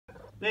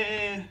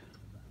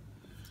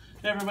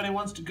Everybody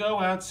wants to go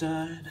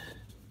outside.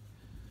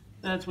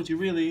 That's what you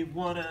really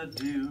want to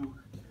do,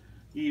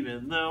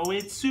 even though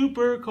it's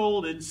super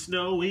cold and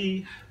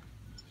snowy.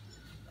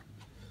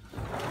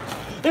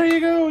 There you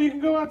go, you can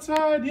go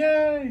outside,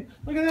 yay!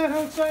 Look at that,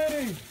 how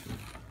exciting!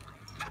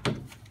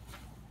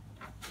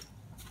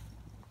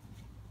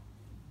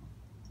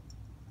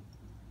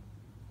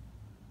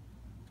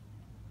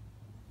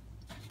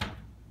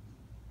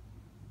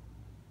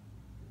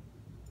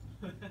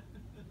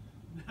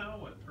 Now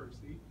what,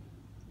 Percy?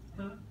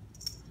 Huh?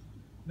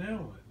 Now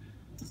what?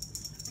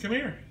 Come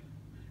here.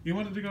 You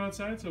wanted to go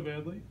outside so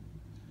badly?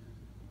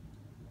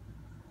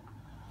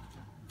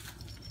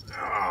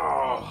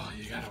 Oh,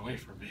 you got away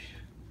from me.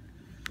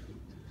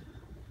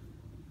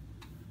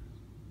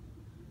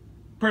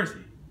 Percy,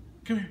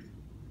 come here.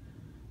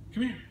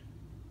 Come here.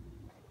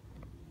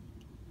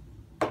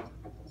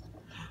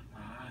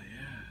 Ah,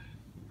 yeah.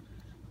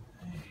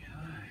 Hey,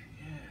 hi,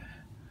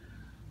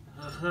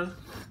 yeah. Uh-huh.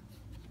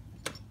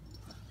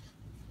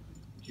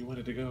 You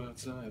wanted to go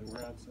outside. We're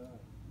outside.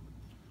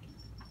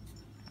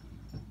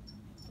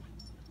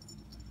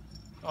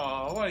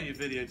 Oh, why are you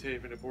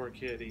videotaping a poor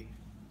kitty?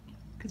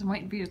 Because I'm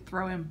waiting for you to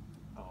throw him.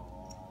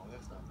 Oh,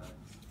 that's not nice.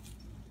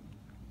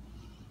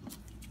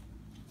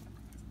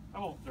 I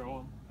won't throw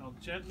him. I'll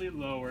gently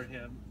lower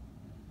him.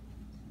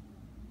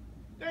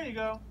 There you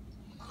go.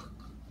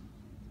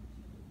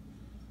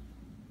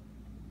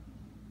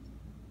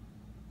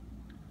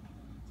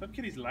 Some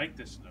kitties like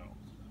the snow.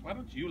 Why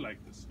don't you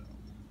like the snow?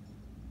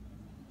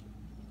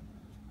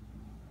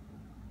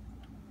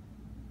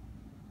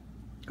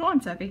 Go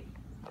on, Sophie.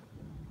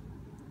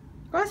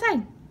 Go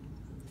outside.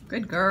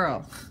 Good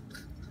girl.